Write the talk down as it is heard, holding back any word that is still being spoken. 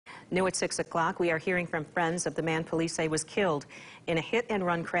New at 6 o'clock, we are hearing from friends of the man police say was killed in a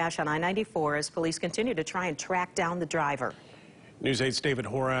hit-and-run crash on I-94 as police continue to try and track down the driver. News 8's David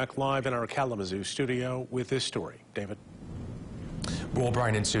Horak live in our Kalamazoo studio with this story. David. Well,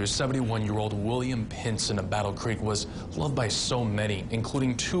 Brian and Sue, 71-year-old William Pinson of Battle Creek was loved by so many,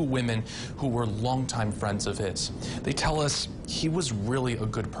 including two women who were longtime friends of his. They tell us he was really a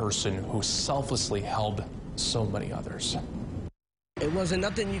good person who selflessly helped so many others. It wasn't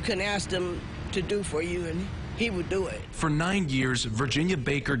nothing you couldn't ask him to do for you, and he would do it. For 9 years, Virginia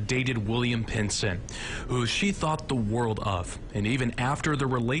Baker dated William Pinson, who she thought the world of. And even after the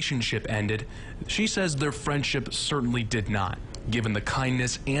relationship ended, she says their friendship certainly did not, given the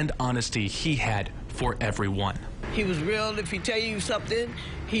kindness and honesty he had for everyone. He was real. If he tell you something,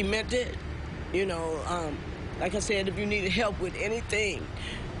 he meant it. You know, like I said, if you needed help with anything,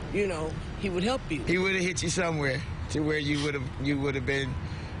 you know, he would help you. He would have hit you somewhere to where you would have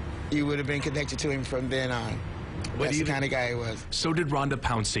been connected to him from then on. That's the kind of guy he was. So did Rhonda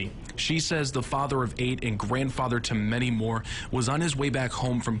Pouncey. She says the father of 8 and grandfather to many more was on his way back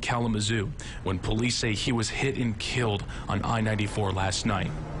home from Kalamazoo when police say he was hit and killed on I-94 last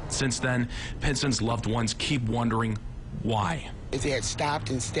night. Since then, Pinson's loved ones keep wondering why. If he had stopped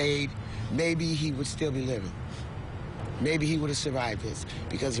and stayed, maybe he would still be living. Maybe he would have survived this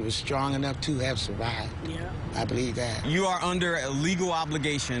because he was strong enough to have survived. Yeah. I believe that. You are under a legal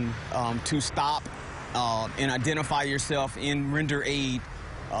obligation to stop and identify yourself and render aid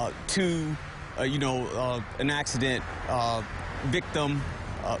to, an accident victim,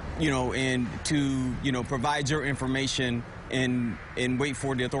 and to, provide your information and wait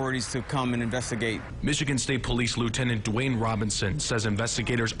for the authorities to come and investigate. Michigan State Police Lieutenant Dwayne Robinson says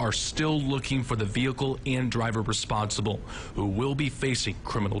investigators are still looking for the vehicle and driver responsible, who will be facing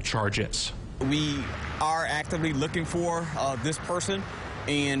criminal charges. We are actively looking for this person,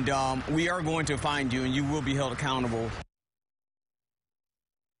 and we are going to find you, and you will be held accountable.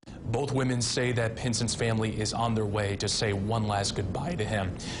 Both women say that Pinson's family is on their way to say one last goodbye to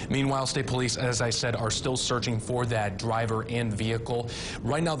him. Meanwhile, state police, as I said, are still searching for that driver and vehicle.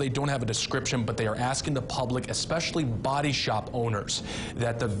 Right now, they don't have a description, but they are asking the public, especially body shop owners,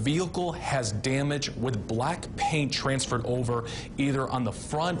 that the vehicle has damage with black paint transferred over either on the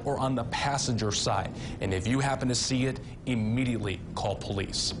front or on the passenger side. And if you happen to see it, immediately call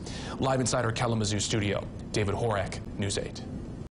police. Live inside our Kalamazoo studio, David Horak, News 8.